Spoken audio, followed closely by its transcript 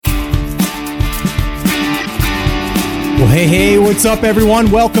Well, hey, what's up,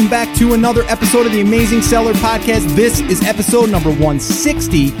 everyone? Welcome back to another episode of the Amazing Seller Podcast. This is episode number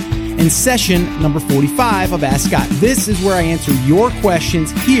 160 and session number 45 of Ask Scott. This is where I answer your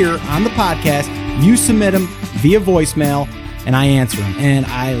questions here on the podcast. You submit them via voicemail, and I answer them. And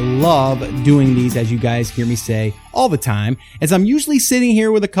I love doing these, as you guys hear me say all the time, as I'm usually sitting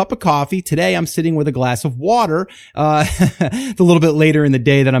here with a cup of coffee. Today, I'm sitting with a glass of water. It's a little bit later in the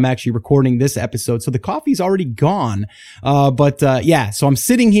day that I'm actually recording this episode, so the coffee's already gone. So I'm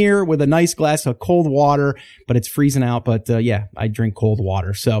sitting here with a nice glass of cold water, but it's freezing out. I drink cold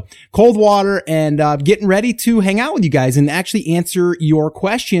water. So cold water, and getting ready to hang out with you guys and actually answer your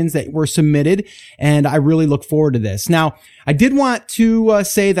questions that were submitted. And I really look forward to this. Now, I did want to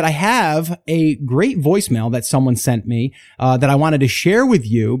say that I have a great voicemail that someone sent me that I wanted to share with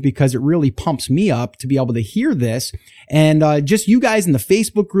you because it really pumps me up to be able to hear this. And just you guys in the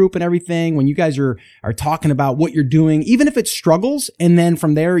Facebook group and everything, when you guys are talking about what you're doing, even if it struggles, and then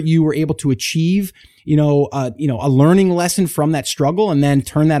from there you were able to achieve a learning lesson from that struggle and then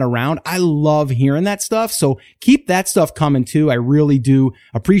turn that around. I love hearing that stuff. So keep that stuff coming too. I really do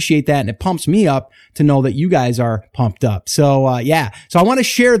appreciate that. And it pumps me up to know that you guys are pumped up. So I want to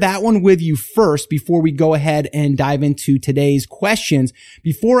share that one with you first before we go ahead and dive into today's questions.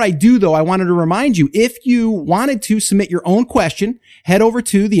 Before I do though, I wanted to remind you, if you wanted to submit your own question, head over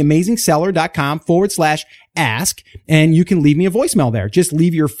to theamazingseller.com/ask, and you can leave me a voicemail there. Just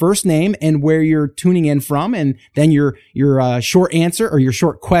leave your first name and where you're tuning in from, and then your short answer, or your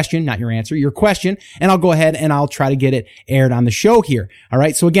short question, not your answer, your question, and I'll go ahead and I'll try to get it aired on the show here. All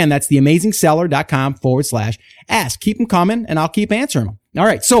right. So again, that's theamazingseller.com/ask. Keep them coming and I'll keep answering them. All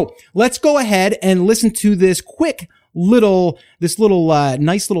right. So let's go ahead and listen to this nice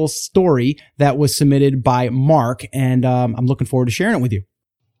little story that was submitted by Mark, and I'm looking forward to sharing it with you.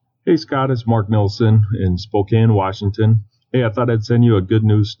 Hey Scott, it's Mark Nelson in Spokane, Washington. Hey, I thought I'd send you a good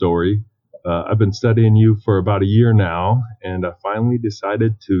news story. I've been studying you for about a year now, and I finally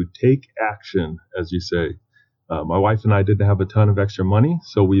decided to take action, as you say. My wife and I didn't have a ton of extra money,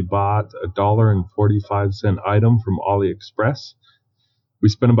 so we bought a $1.45 item from AliExpress. We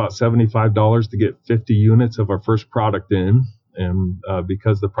spent about $75 to get 50 units of our first product in, and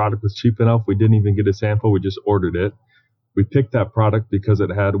because the product was cheap enough, we didn't even get a sample, we just ordered it. We picked that product because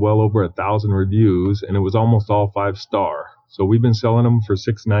it had well over 1,000 reviews, and it was almost all 5-star. So we've been selling them for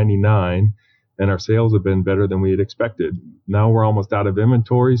 $6.99, and our sales have been better than we had expected. Now we're almost out of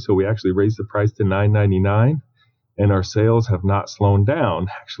inventory, so we actually raised the price to $9.99, and our sales have not slowed down.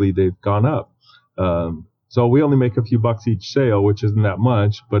 Actually, they've gone up. So we only make a few bucks each sale, which isn't that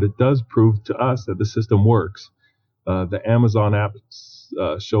much, but it does prove to us that the system works. The Amazon app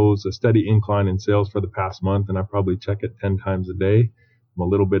shows a steady incline in sales for the past month, and I probably check it 10 times a day. I'm a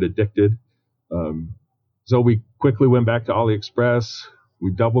little bit addicted. So we quickly went back to AliExpress.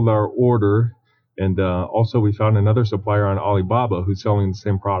 We doubled our order, and also we found another supplier on Alibaba who's selling the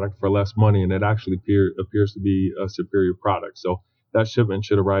same product for less money, and it actually appears to be a superior product. So that shipment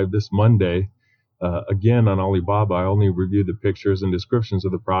should arrive this Monday. Again, on Alibaba, I only reviewed the pictures and descriptions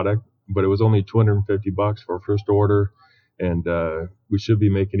of the product, but it was only $250 for our first order, and we should be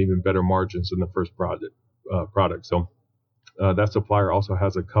making even better margins than the first product. So that supplier also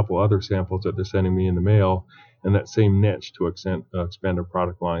has a couple other samples that they're sending me in the mail in that same niche to expand our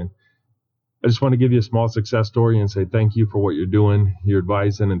product line. I just want to give you a small success story and say thank you for what you're doing. Your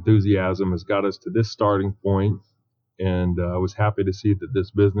advice and enthusiasm has got us to this starting point, and I was happy to see that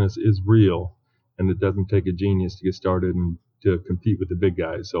this business is real, and it doesn't take a genius to get started and to compete with the big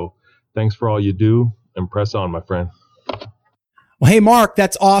guys. So thanks for all you do, and press on, my friend. Well, hey, Mark,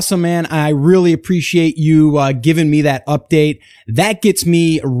 that's awesome, man. I really appreciate you giving me that update. That gets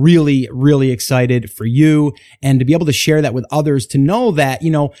me really, really excited for you, and to be able to share that with others, to know that,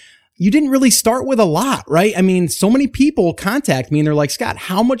 you didn't really start with a lot, right? I mean, so many people contact me and they're like, Scott,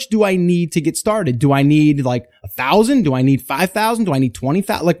 how much do I need to get started? Do I need like 1,000? Do I need 5,000? Do I need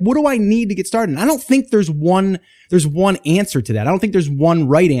 20,000? Like, what do I need to get started? And I don't think there's one answer to that. I don't think there's one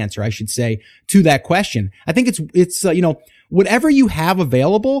right answer, I should say, to that question. I think it's whatever you have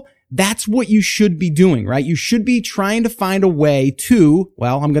available, that's what you should be doing, right? You should be trying to find a way to,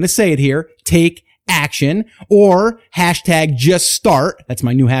 well, I'm going to say it here, take action, or hashtag just start. That's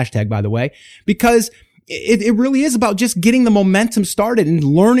my new hashtag, by the way, because it really is about just getting the momentum started and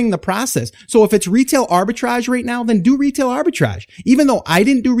learning the process. So if it's retail arbitrage right now, then do retail arbitrage. Even though I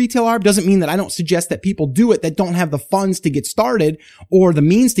didn't do retail arb doesn't mean that I don't suggest that people do it that don't have the funds to get started or the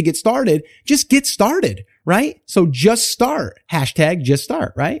means to get started. Just get started, right? So just start. Hashtag just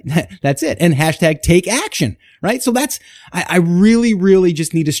start, right? That's it. And hashtag take action, right? So I really, really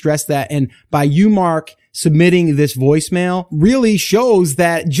just need to stress that. And by you, Mark, submitting this voicemail really shows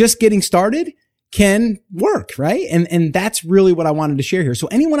that just getting started can work, right? And that's really what I wanted to share here. So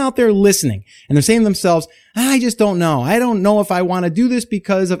anyone out there listening and they're saying to themselves, I just don't know. I don't know if I want to do this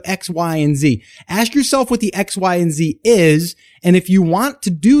because of X, Y, and Z. Ask yourself what the X, Y, and Z is. And if you want to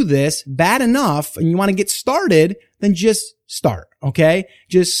do this bad enough and you want to get started, then just start. Okay.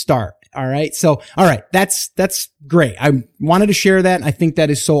 Just start. All right. So, all right. That's great. I wanted to share that. I think that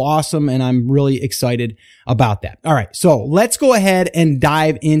is so awesome. And I'm really excited about that. All right. So let's go ahead and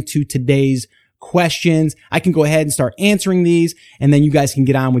dive into today's questions. I can go ahead and start answering these and then you guys can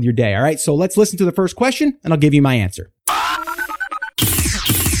get on with your day. All right. So let's listen to the first question and I'll give you my answer.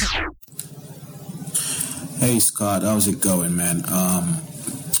 Hey Scott, how's it going, man?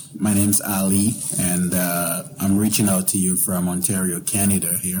 My name's Ali and I'm reaching out to you from Ontario,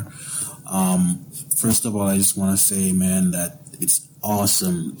 Canada here. First of all, I just want to say, man, that it's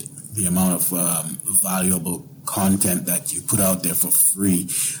awesome the amount of valuable content that you put out there for free.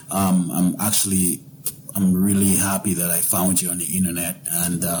 I'm really happy that I found you on the internet,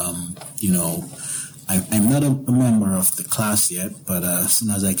 and I'm not a member of the class yet, but as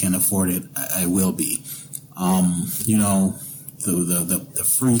soon as I can afford it, I will be. The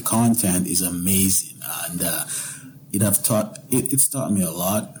free content is amazing, and it's taught me a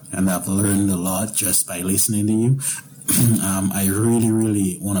lot, and I've learned a lot just by listening to you. I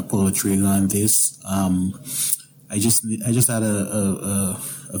really want to pull the trigger on this. I just had a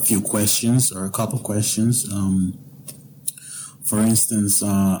few questions or a couple questions. For instance,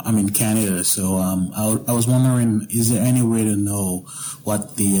 I'm in Canada, so I was wondering, is there any way to know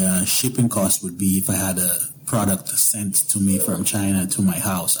what the shipping cost would be if I had a product sent to me from China to my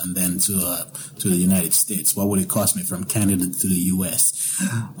house and then to the United States? What would it cost me from Canada to the U.S.?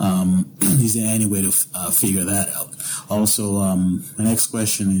 Is there any way to figure that out? Also, my next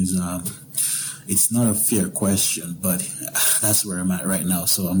question is, it's not a fair question, but that's where I'm at right now,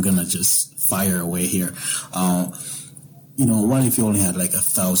 so I'm gonna just fire away here. What if you only had like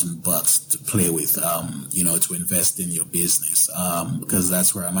 $1,000 to play with, to invest in your business? Because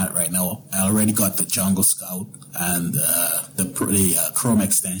that's where I'm at right now. I already got the Jungle Scout and the Chrome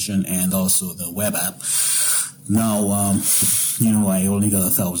extension and also the web app. Now, I only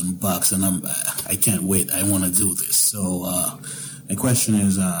got $1,000 and I can't wait. I want to do this. So, my question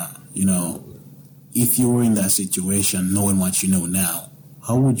is, if you were in that situation, knowing what you know now,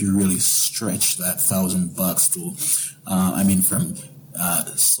 how would you really stretch that $1,000 to, from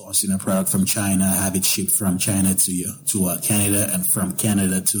sourcing a product from China, have it shipped from China to Canada, and from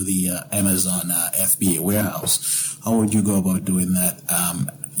Canada to the Amazon FBA warehouse? How would you go about doing that?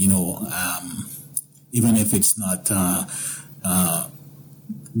 Even if it's not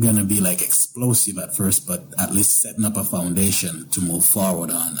gonna be like explosive at first, but at least setting up a foundation to move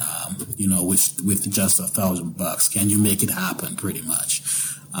forward on, with just $1,000. Can you make it happen pretty much?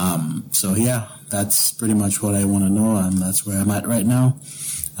 That's pretty much what I want to know, and that's where I'm at right now.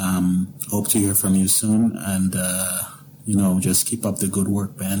 Hope to hear from you soon, and, just keep up the good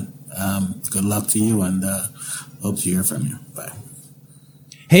work, man. Good luck to you, and hope to hear from you. Bye.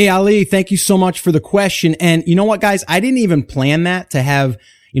 Hey, Ali, thank you so much for the question. And you know what, guys? I didn't even plan that to have,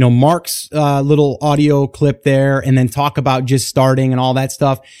 Mark's little audio clip there and then talk about just starting and all that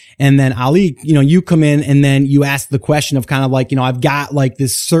stuff. And then Ali, you come in and then you ask the question of kind of like, I've got like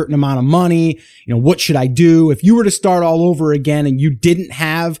this certain amount of money, what should I do? If you were to start all over again and you didn't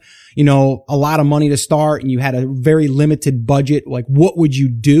have, a lot of money to start and you had a very limited budget, like what would you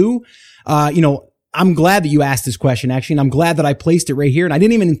do? I'm glad that you asked this question, actually, and I'm glad that I placed it right here. And I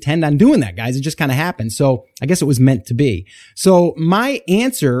didn't even intend on doing that, guys. It just kind of happened. So I guess it was meant to be. So my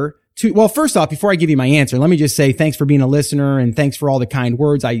answer first off, before I give you my answer, let me just say thanks for being a listener and thanks for all the kind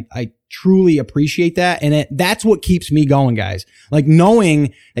words. I truly appreciate that. And that's what keeps me going, guys. Like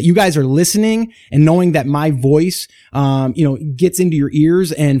knowing that you guys are listening and knowing that my voice, gets into your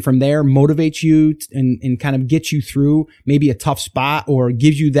ears and from there motivates you and kind of gets you through maybe a tough spot or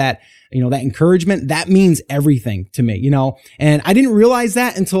gives you that, that encouragement, that means everything to me, and I didn't realize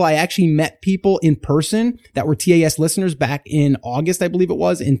that until I actually met people in person that were TAS listeners back in August, I believe it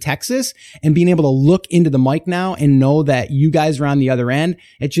was, in Texas, and being able to look into the mic now and know that you guys are on the other end.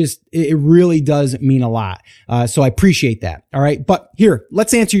 It it really does mean a lot. So I appreciate that. All right. But here,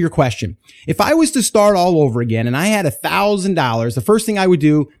 let's answer your question. If I was to start all over again and I had $1,000, the first thing I would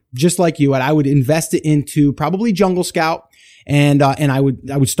do, just like you, I would invest it into probably Jungle Scout. And I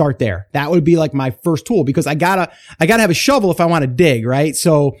would start there. That would be like my first tool, because I gotta have a shovel if I want to dig, right?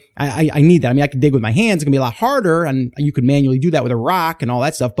 So I need that. I mean, I could dig with my hands. It's gonna be a lot harder, and you could manually do that with a rock and all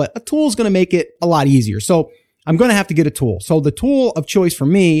that stuff, but a tool is gonna make it a lot easier. So I'm going to have to get a tool. So the tool of choice for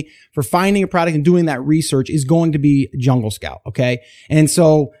me for finding a product and doing that research is going to be Jungle Scout. Okay. And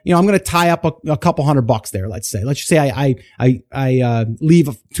so, I'm going to tie up a couple $100 there. Let's just say I leave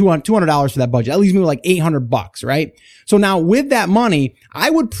 $200 for that budget. That leaves me with like $800, right? So now with that money, I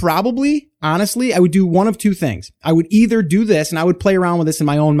would probably, honestly, I would do one of two things. I would either do this, and I would play around with this in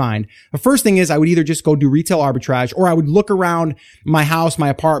my own mind. The first thing is I would either just go do retail arbitrage, or I would look around my house, my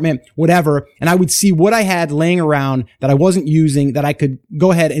apartment, whatever, and I would see what I had laying around that I wasn't using that I could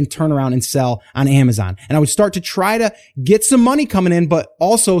go ahead and turn around and sell on Amazon. And I would start to try to get some money coming in, but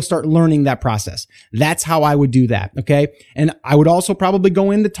also start learning that process. That's how I would do that. Okay. And I would also probably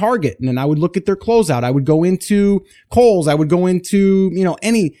go into Target, and then I would look at their closeout. I would go into Kohl's. I would go into,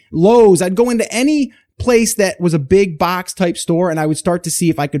 any Lowe's. I'd go into any place that was a big box type store, and I would start to see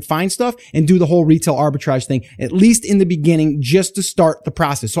if I could find stuff and do the whole retail arbitrage thing, at least in the beginning, just to start the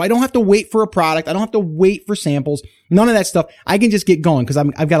process. So I don't have to wait for a product. I don't have to wait for samples. None of that stuff. I can just get going because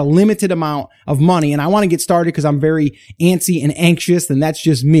I've got a limited amount of money, and I want to get started because I'm very antsy and anxious, and that's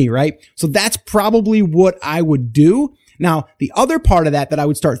just me, right? So that's probably what I would do. Now, the other part of that I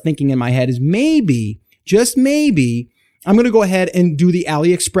would start thinking in my head is maybe, just maybe, I'm going to go ahead and do the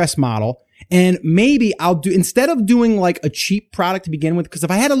AliExpress model. And maybe I'll do, instead of doing like a cheap product to begin with, because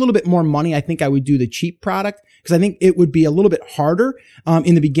if I had a little bit more money, I think I would do the cheap product, because I think it would be a little bit harder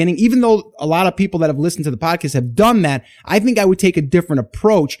in the beginning. Even though a lot of people that have listened to the podcast have done that, I think I would take a different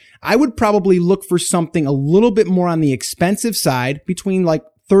approach. I would probably look for something a little bit more on the expensive side, between like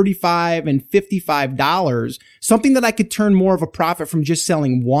 $35 and $55, something that I could turn more of a profit from just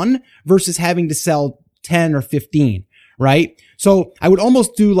selling one versus having to sell 10 or 15. Right? So I would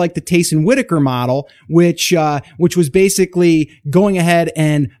almost do like the Tayson Whitaker model, which was basically going ahead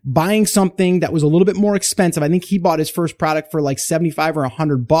and buying something that was a little bit more expensive. I think he bought his first product for like $75 or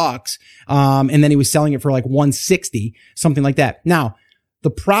 $100. And then he was selling it for like $160, something like that. Now, the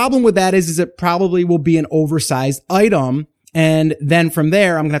problem with that is it probably will be an oversized item. And then from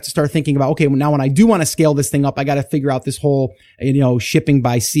there, I'm going to have to start thinking about, okay, well, now when I do want to scale this thing up, I got to figure out this whole, shipping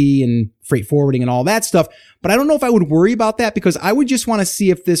by sea and freight forwarding and all that stuff. But I don't know if I would worry about that, because I would just want to see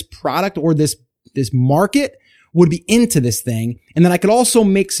if this product or this market would be into this thing. And then I could also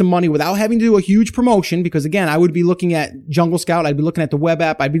make some money without having to do a huge promotion, because again, I would be looking at Jungle Scout. I'd be looking at the web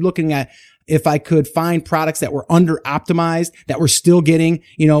app. I'd be looking at if I could find products that were under optimized, that were still getting,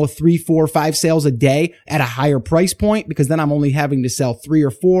 3, 4, 5 sales a day at a higher price point, because then I'm only having to sell 3 or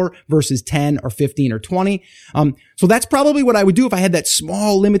 4 versus 10 or 15 or 20. So that's probably what I would do if I had that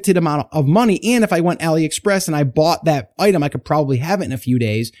small limited amount of money. And if I went AliExpress and I bought that item, I could probably have it in a few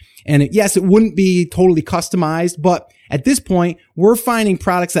days. And yes, it wouldn't be totally customized, but at this point, we're finding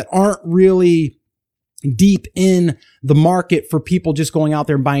products that aren't really deep in the market for people just going out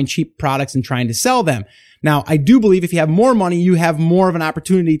there and buying cheap products and trying to sell them. Now, I do believe if you have more money, you have more of an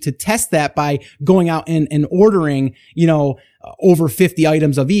opportunity to test that by going out and ordering, over 50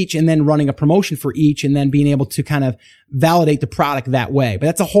 items of each, and then running a promotion for each, and then being able to kind of validate the product that way. But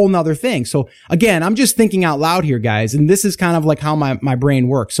that's a whole nother thing. So again, I'm just thinking out loud here, guys. And this is kind of like how my brain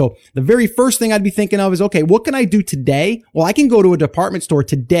works. So the very first thing I'd be thinking of is, okay, what can I do today? Well, I can go to a department store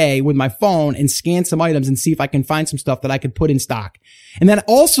today with my phone and scan some items and see if I can find some stuff that I could put in stock. And then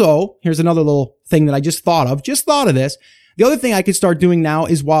also, here's another little thing that I just thought of this. The other thing I could start doing now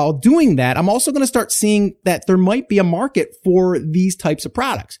is, while doing that, I'm also going to start seeing that there might be a market for these types of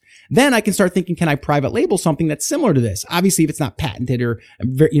products. Then I can start thinking, can I private label something that's similar to this? Obviously, if it's not patented or,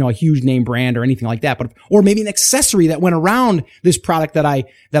 a huge name brand or anything like that, but, or maybe an accessory that went around this product that I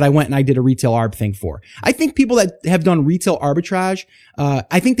went and I did a retail arb thing for. I think people that have done retail arbitrage,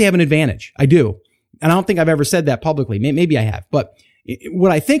 I think they have an advantage. I do. And I don't think I've ever said that publicly. Maybe I have, but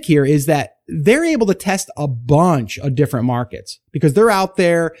what I think here is that they're able to test a bunch of different markets, because they're out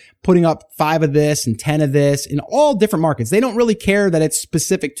there putting up 5 of this and 10 of this in all different markets. They don't really care that it's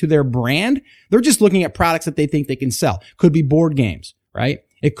specific to their brand. They're just looking at products that they think they can sell. Could be board games, right?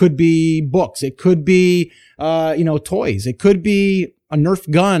 It could be books. It could be, toys. It could be a Nerf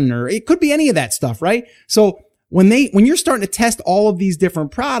gun, or it could be any of that stuff, right? So when you're starting to test all of these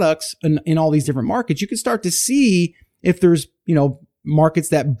different products in all these different markets, you can start to see if there's, markets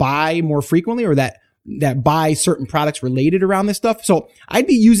that buy more frequently or that that buy certain products related around this stuff. So I'd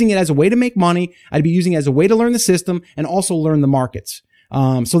be using it as a way to make money. I'd be using it as a way to learn the system and also learn the markets.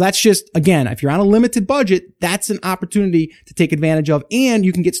 So that's just, again, if you're on a limited budget, that's an opportunity to take advantage of, and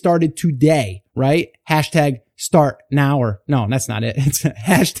you can get started today, right? Hashtag start now, or no, that's not it. It's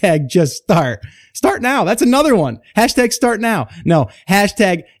hashtag just start. Start now. That's another one. Hashtag start now. No,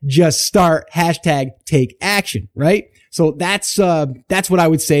 hashtag just start. Hashtag take action, right? So that's what I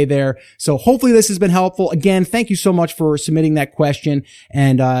would say there. So hopefully this has been helpful. Again, thank you so much for submitting that question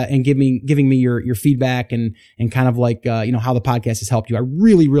and giving me your feedback and kind of like, how the podcast has helped you. I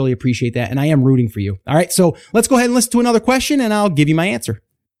really, really appreciate that. And I am rooting for you. All right. So let's go ahead and listen to another question and I'll give you my answer.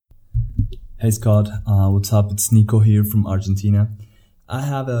 Hey Scott, what's up? It's Nico here from Argentina. I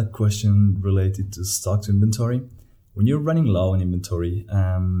have a question related to stock to inventory. When you're running low on inventory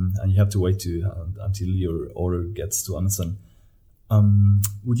and you have to wait until your order gets to Amazon,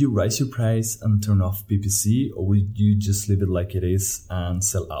 would you raise your price and turn off PPC, or would you just leave it like it is and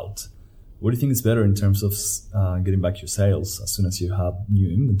sell out? What do you think is better in terms of getting back your sales as soon as you have new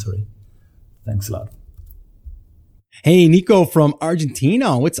inventory? Thanks a lot. Hey, Nico from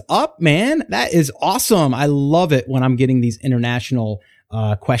Argentina. What's up, man? That is awesome. I love it when I'm getting these international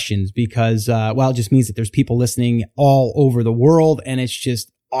questions because, it just means that there's people listening all over the world, and it's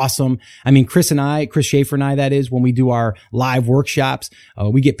just awesome. I mean, Chris Schaefer and I, that is, when we do our live workshops,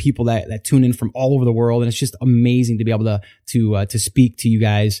 we get people that tune in from all over the world, and it's just amazing to be able to speak to you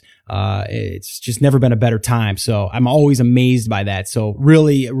guys. It's just never been a better time. So I'm always amazed by that. So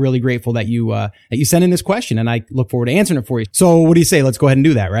really, really grateful that you sent in this question, and I look forward to answering it for you. So what do you say? Let's go ahead and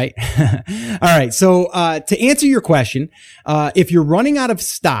do that, right? All right. So, to answer your question, if you're running out of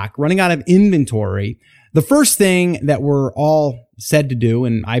stock, running out of inventory, the first thing that we're all said to do,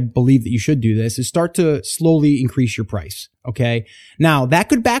 and I believe that you should do this, is start to slowly increase your price. Okay. Now that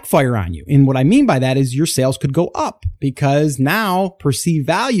could backfire on you. And what I mean by that is your sales could go up because now perceived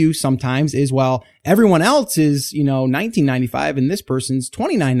value sometimes is, well, everyone else is, $19.95 and this person's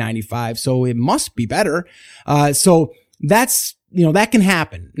 $29.95. So it must be better. So that's, that can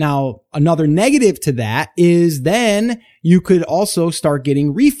happen. Now, another negative to that is then you could also start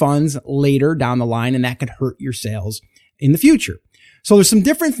getting refunds later down the line, and that could hurt your sales in the future. So there's some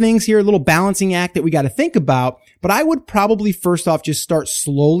different things here, a little balancing act that we got to think about, but I would probably first off just start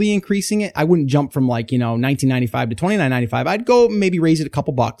slowly increasing it. I wouldn't jump from $19.95 to $29.95. I'd go maybe raise it a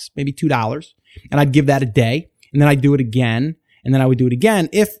couple bucks, maybe $2, and I'd give that a day, and then I'd do it again. And then I would do it again.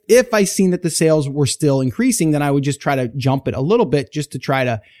 If I seen that the sales were still increasing, then I would just try to jump it a little bit just to try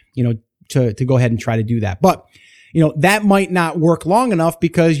to, to go ahead and try to do that. But, that might not work long enough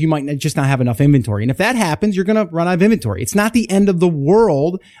because you might just not have enough inventory. And if that happens, you're going to run out of inventory. It's not the end of the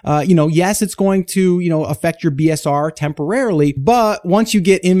world. Yes, it's going to, affect your BSR temporarily, but once you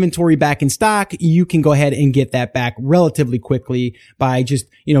get inventory back in stock, you can go ahead and get that back relatively quickly by just,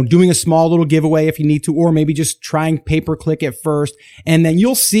 doing a small little giveaway if you need to, or maybe just trying pay-per-click at first. And then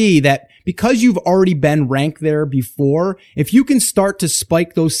you'll see that because you've already been ranked there before, if you can start to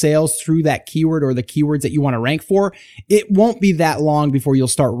spike those sales through that keyword or the keywords that you want to rank for, it won't be that long before you'll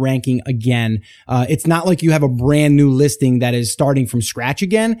start ranking again. It's not like you have a brand new listing that is starting from scratch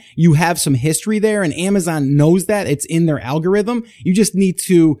again. You have some history there, and Amazon knows that. It's in their algorithm. You just need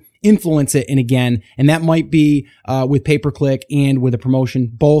to influence it. And that might be with pay-per-click and with a promotion,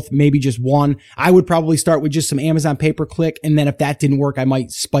 both, maybe just one. I would probably start with just some Amazon pay-per-click. And then if that didn't work, I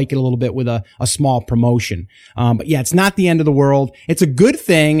might spike it a little bit with a small promotion. But yeah, it's not the end of the world. It's a good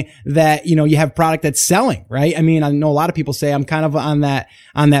thing that, you have product that's selling, right? I mean, I know a lot of people say I'm kind of on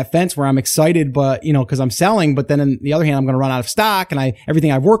that fence where I'm excited, but, cause I'm selling, but then on the other hand, I'm going to run out of stock, and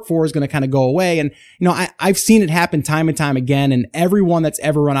everything I've worked for is going to kind of go away. And, I've seen it happen time and time again. And everyone that's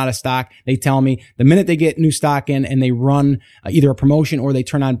ever run out of stock, they tell me the minute they get new stock in and they run either a promotion or they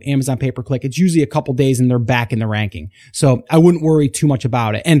turn on Amazon pay-per-click, it's usually a couple days and they're back in the ranking. So I wouldn't worry too much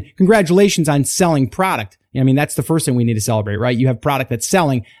about it. And congratulations on selling product. I mean, that's the first thing we need to celebrate, right? You have product that's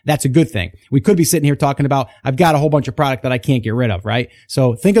selling. That's a good thing. We could be sitting here talking about, I've got a whole bunch of product that I can't get rid of, right?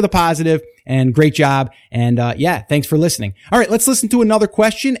 So think of the positive, and great job. And thanks for listening. All right, let's listen to another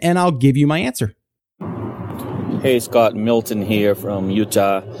question and I'll give you my answer. Hey, Scott, Milton here from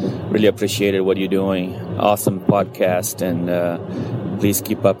Utah. Really appreciated what you're doing. Awesome podcast, and please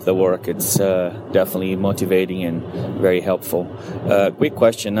keep up the work. It's definitely motivating and very helpful. Quick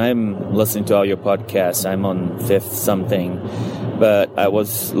question. I'm listening to all your podcasts. I'm on 5th something, but I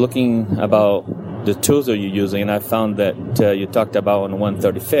was looking about the tools that you're using, and I found that you talked about on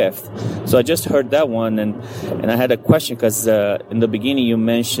 135th. So I just heard that one, and I had a question because in the beginning you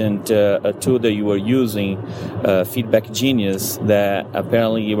mentioned a tool that you were using, Feedback Genius, that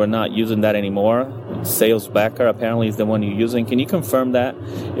apparently you were not using that anymore. SalesBacker apparently is the one you're using. Can you confirm that,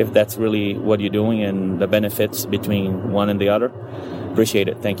 if that's really what you're doing and the benefits between one and the other? Appreciate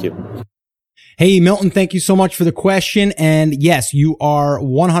it. Thank you. Hey, Milton, thank you so much for the question. And yes, you are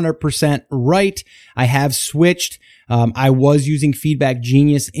 100% right. I have switched. I was using Feedback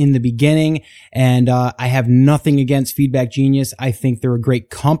Genius in the beginning, and I have nothing against Feedback Genius. I think they're a great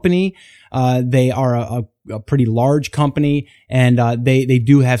company. They are a pretty large company, and they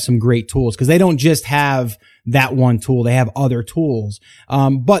do have some great tools, because they don't just have that one tool. They have other tools.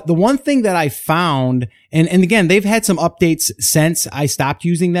 But the one thing that I found, and again, they've had some updates since I stopped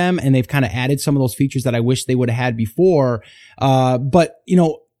using them, and they've kind of added some of those features that I wish they would have had before. But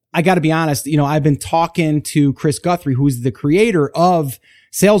I got to be honest, I've been talking to Chris Guthrie, who's the creator of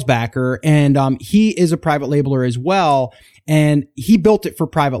SalesBacker, and he is a private labeler as well. And he built it for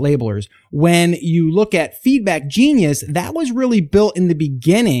private labelers. When you look at Feedback Genius, that was really built in the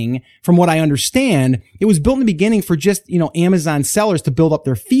beginning, from what I understand. It was built in the beginning for just, Amazon sellers to build up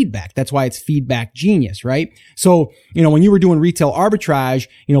their feedback. That's why it's Feedback Genius, right? So, when you were doing retail arbitrage,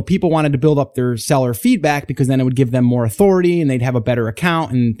 people wanted to build up their seller feedback, because then it would give them more authority and they'd have a better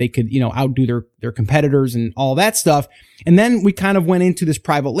account, and they could, outdo their competitors and all that stuff. And then we kind of went into this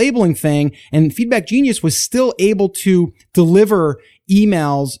private labeling thing, and Feedback Genius was still able to deliver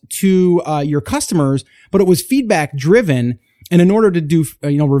emails to your customers, but it was feedback driven. And in order to do,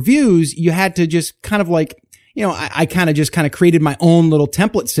 reviews, you had to just kind of like, I kind of created my own little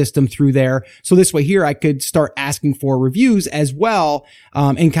template system through there. So this way here, I could start asking for reviews as well,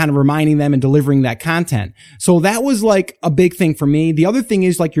 and kind of reminding them and delivering that content. So that was like a big thing for me. The other thing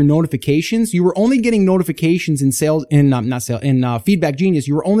is like your notifications. You were only getting notifications in Feedback Genius.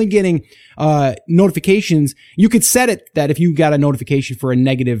 You were only getting, notifications. You could set it that if you got a notification for a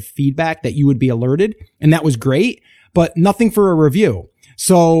negative feedback, that you would be alerted. And that was great, but nothing for a review.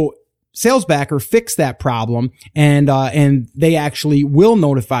 So SalesBacker fixed that problem, and they actually will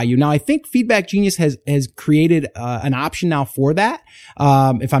notify you. Now, I think Feedback Genius has created an option now for that,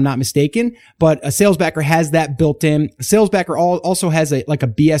 if I'm not mistaken. But SalesBacker has that built in. SalesBacker also has a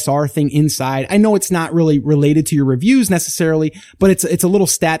BSR thing inside. I know it's not really related to your reviews necessarily, but it's a little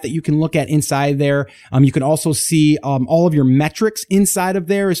stat that you can look at inside there. You can also see all of your metrics inside of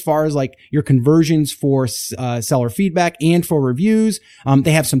there, as far as like your conversions for seller feedback and for reviews.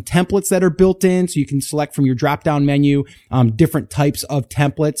 They have some templates that are built in, so you can select from your drop down menu different types of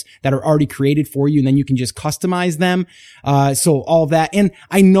templates that are already created for you, and then you can just customize them. So all of that. And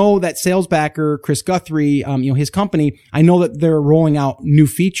I know that SalesBacker, Chris Guthrie, his company, I know that they're rolling out new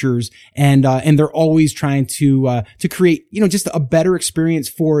features, and they're always trying to create, just a better experience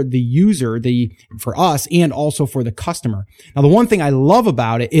for the user, for us, and also for the customer. Now, the one thing I love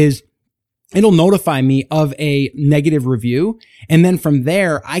about it is it'll notify me of a negative review. And then from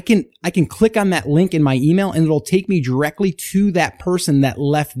there, I can click on that link in my email, and it'll take me directly to that person that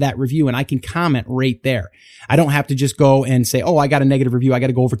left that review, and I can comment right there. I don't have to just go and say, oh, I got a negative review. I got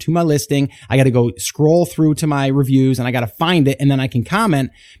to go over to my listing. I got to go scroll through to my reviews, and I got to find it. And then I can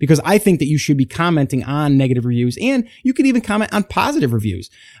comment, because I think that you should be commenting on negative reviews, and you can even comment on positive reviews,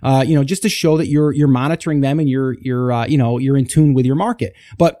 just to show that you're monitoring them and you're in tune with your market.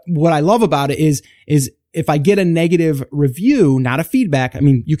 But what I love about it is if I get a negative review, not a feedback, I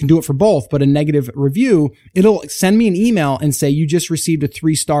mean, you can do it for both, but a negative review, it'll send me an email and say, you just received a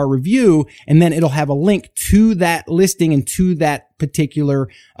 3-star review. And then it'll have a link to that listing and to that particular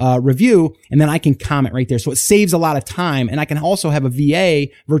review, and then I can comment right there. So it saves a lot of time, and I can also have a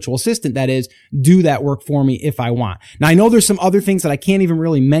VA, virtual assistant, that is, do that work for me if I want. Now, I know there's some other things that I can't even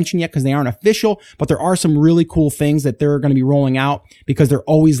really mention yet because they aren't official, but there are some really cool things that they're going to be rolling out, because they're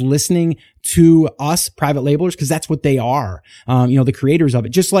always listening to us private labelers, because that's what they are, the creators of it.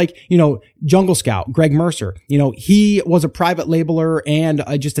 Just like, Jungle Scout, Greg Mercer, he was a private labeler and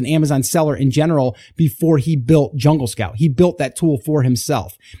just an Amazon seller in general before he built Jungle Scout. He built that tool for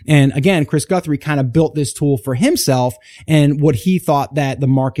himself. And again, Chris Guthrie kind of built this tool for himself and what he thought that the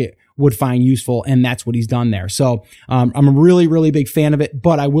market would find useful, and that's what he's done there. So I'm a really, really big fan of it.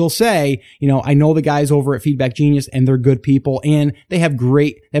 But I will say, I know the guys over at Feedback Genius, and they're good people, and they have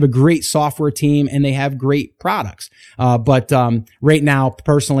a great software team, and they have great products. But right now,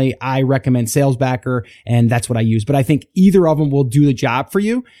 personally, I recommend SalesBacker, and that's what I use. But I think either of them will do the job for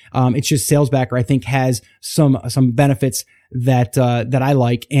you. It's just SalesBacker, I think, has some benefits that I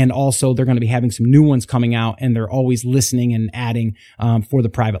like. And also they're going to be having some new ones coming out, and they're always listening and adding, for the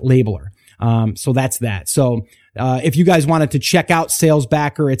private labeler. So that's that. So if you guys wanted to check out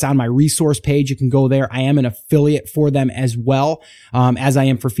SalesBacker, it's on my resource page. You can go there. I am an affiliate for them as well, as I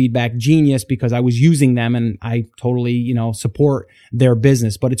am for Feedback Genius, because I was using them and I totally, support their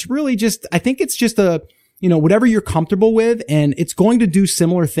business. But it's really just, I think it's just whatever you're comfortable with, and it's going to do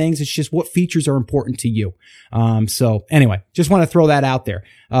similar things. It's just what features are important to you. So anyway, just want to throw that out there.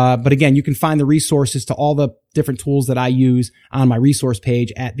 But again, you can find the resources to all the different tools that I use on my resource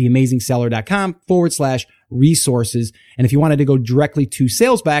page at theamazingseller.com/resources. And if you wanted to go directly to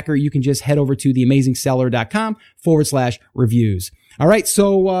SalesBacker, you can just head over to theamazingseller.com/reviews. All right.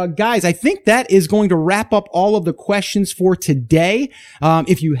 So, guys, I think that is going to wrap up all of the questions for today.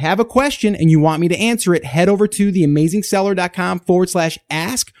 If you have a question and you want me to answer it, head over to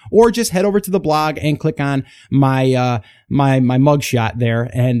theamazingseller.com/ask, or just head over to the blog and click on my mugshot there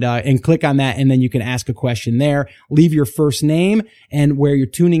and click on that. And then you can ask a question there. Leave your first name and where you're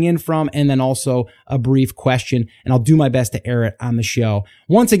tuning in from, and then also a brief question, and I'll do my best to air it on the show.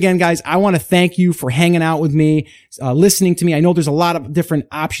 Once again, guys, I want to thank you for hanging out with me, listening to me. I know there's a lot of different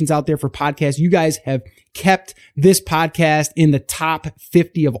options out there for podcasts. You guys have kept this podcast in the top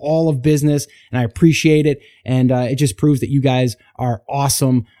 50 of all of business, and I appreciate it. And it just proves that you guys are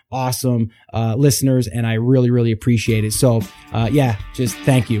awesome listeners, and I really, really appreciate it. So, just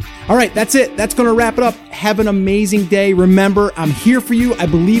thank you. All right, that's it. That's going to wrap it up. Have an amazing day. Remember, I'm here for you. I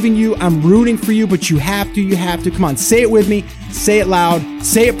believe in you. I'm rooting for you, but you have to. Come on, say it with me. Say it loud.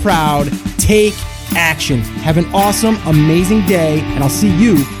 Say it proud. Take action. Have an awesome, amazing day, and I'll see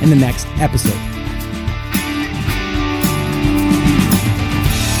you in the next episode.